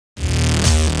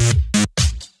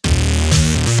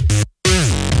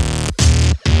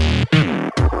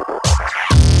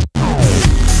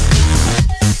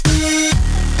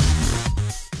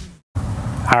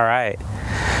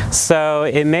So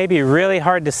it may be really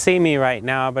hard to see me right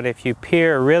now, but if you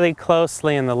peer really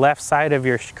closely in the left side of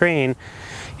your screen,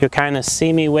 you'll kind of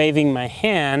see me waving my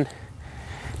hand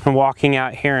and walking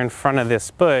out here in front of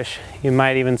this bush. You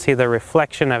might even see the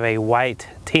reflection of a white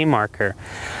tee marker.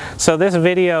 So this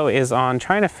video is on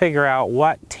trying to figure out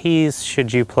what tees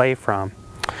should you play from.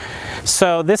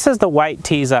 So this is the white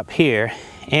tees up here,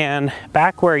 and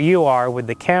back where you are with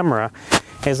the camera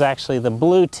is actually the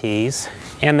blue tees.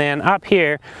 And then up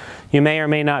here, you may or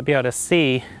may not be able to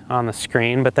see on the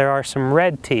screen, but there are some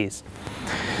red tees.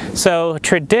 So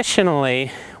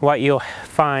traditionally, what you'll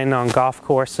find on golf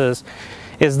courses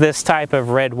is this type of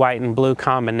red, white, and blue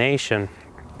combination.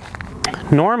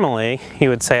 Normally, you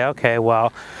would say, okay,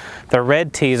 well, the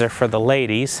red tees are for the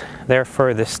ladies, they're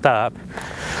furthest up.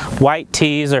 White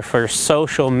tees are for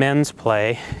social men's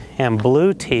play, and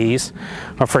blue tees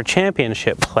are for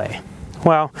championship play.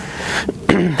 Well,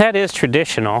 that is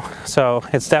traditional, so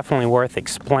it's definitely worth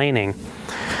explaining.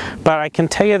 But I can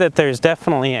tell you that there's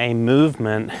definitely a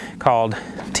movement called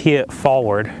Tee It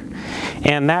Forward.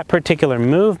 And that particular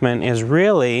movement is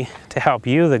really to help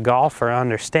you, the golfer,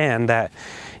 understand that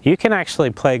you can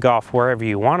actually play golf wherever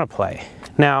you want to play.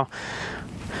 Now,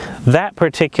 that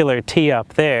particular tee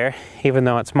up there, even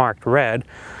though it's marked red,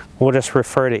 we'll just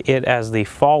refer to it as the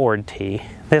forward tee.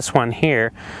 This one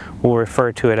here, we'll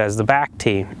refer to it as the back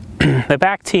tee. The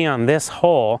back tee on this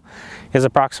hole is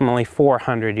approximately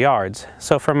 400 yards.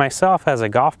 So for myself as a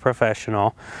golf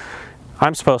professional,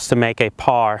 I'm supposed to make a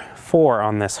par 4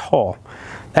 on this hole.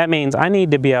 That means I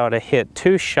need to be able to hit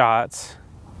 2 shots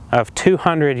of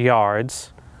 200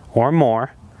 yards or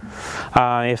more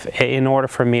in order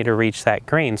for me to reach that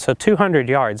green. So 200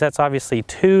 yards, that's obviously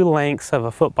 2 lengths of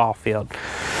a football field.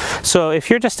 So if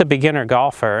you're just a beginner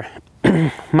golfer,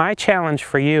 my challenge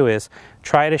for you is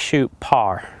try to shoot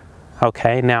par.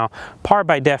 Okay, now par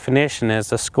by definition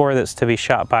is a score that's to be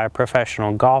shot by a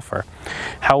professional golfer.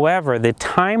 However, the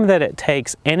time that it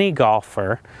takes any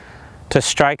golfer to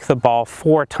strike the ball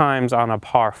 4 times on a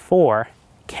par 4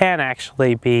 can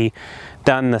actually be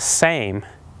done the same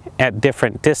at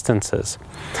different distances.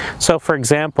 So for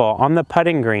example, on the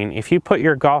putting green, if you put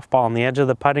your golf ball on the edge of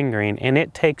the putting green and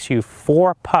it takes you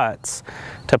 4 putts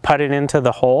to put it into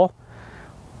the hole,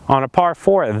 on a par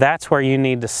 4, that's where you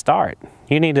need to start.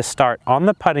 You need to start on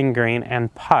the putting green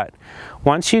and putt.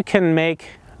 Once you can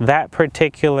make that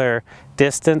particular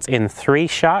distance in 3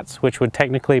 shots, which would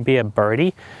technically be a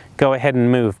birdie, go ahead and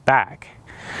move back.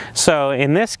 So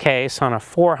in this case, on a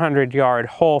 400-yard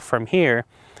hole from here,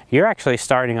 you're actually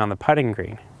starting on the putting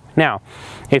green. Now,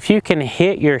 if you can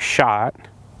hit your shot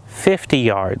 50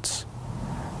 yards,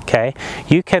 okay,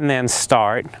 you can then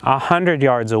start 100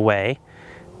 yards away,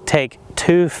 take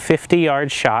 2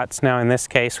 50-yard shots. Now in this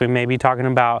case, we may be talking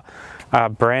about a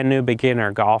brand new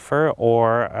beginner golfer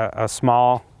or a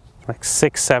small, like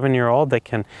 6-7-year-old that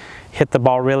can hit the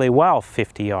ball really well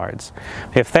 50 yards.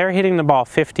 If they're hitting the ball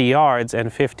 50 yards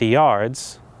and 50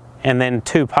 yards, and then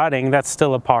 2 putting, that's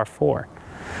still a par 4.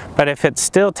 But if it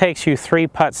still takes you 3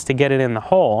 putts to get it in the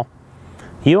hole,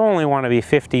 you only want to be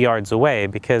 50 yards away,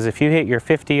 because if you hit your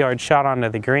 50-yard shot onto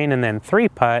the green and then 3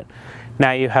 putt,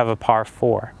 now you have a par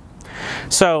 4.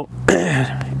 So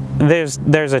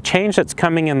there's a change that's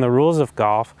coming in the rules of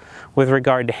golf with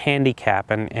regard to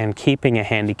handicap and keeping a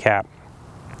handicap.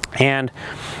 And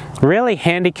really,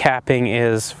 handicapping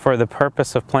is for the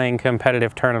purpose of playing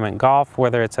competitive tournament golf,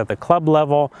 whether it's at the club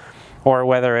level or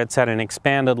whether it's at an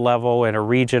expanded level at a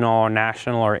regional or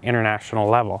national or international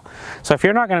level. So if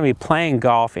you're not going to be playing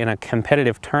golf in a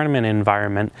competitive tournament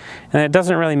environment, then it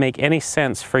doesn't really make any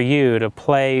sense for you to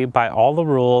play by all the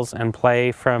rules and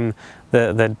play from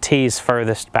the tees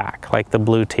furthest back, like the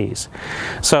blue tees.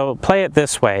 So play it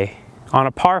this way. On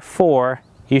a par 4,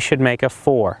 you should make a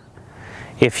 4.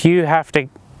 If you have to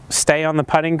stay on the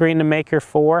putting green to make your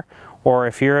 4, or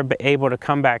if you're able to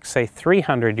come back, say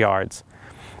 300 yards,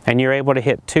 and you're able to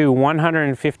hit 2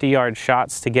 150-yard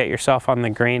shots to get yourself on the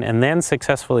green and then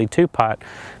successfully 2-putt,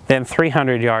 then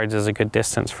 300 yards is a good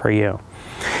distance for you.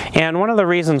 And one of the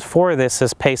reasons for this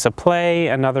is pace of play.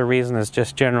 Another reason is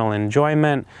just general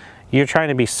enjoyment. You're trying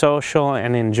to be social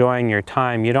and enjoying your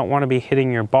time. You don't want to be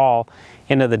hitting your ball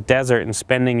into the desert and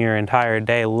spending your entire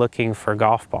day looking for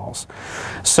golf balls.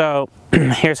 So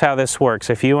here's how this works.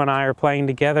 If you and I are playing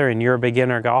together and you're a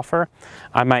beginner golfer,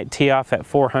 I might tee off at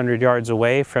 400 yards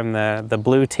away from the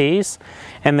blue tees,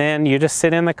 and then you just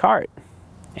sit in the cart.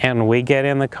 And we get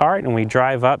in the cart and we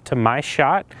drive up to my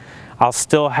shot. I'll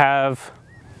still have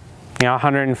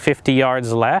 150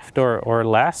 yards left or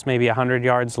less, maybe 100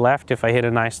 yards left if I hit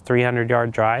a nice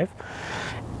 300-yard drive.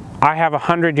 I have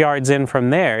 100 yards in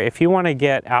from there. If you want to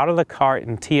get out of the cart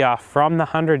and tee off from the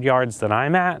 100 yards that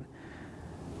I'm at,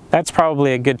 that's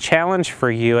probably a good challenge for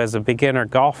you as a beginner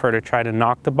golfer to try to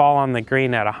knock the ball on the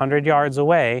green at 100 yards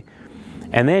away,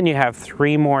 and then you have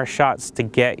 3 more shots to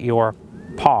get your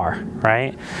par,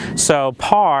 right? So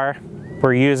par,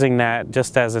 we're using that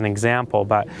just as an example,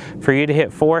 but for you to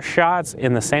hit 4 shots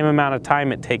in the same amount of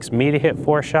time it takes me to hit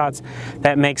 4 shots,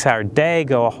 that makes our day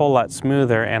go a whole lot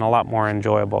smoother and a lot more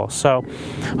enjoyable. So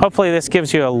hopefully this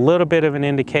gives you a little bit of an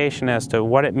indication as to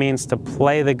what it means to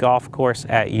play the golf course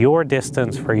at your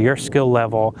distance for your skill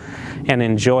level and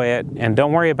enjoy it. And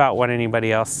don't worry about what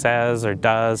anybody else says or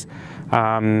does.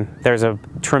 There's a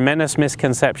tremendous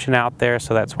misconception out there,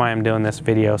 so that's why I'm doing this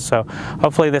video. So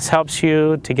hopefully this helps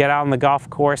you to get out on the golf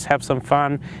course, have some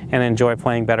fun, and enjoy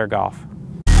playing better golf.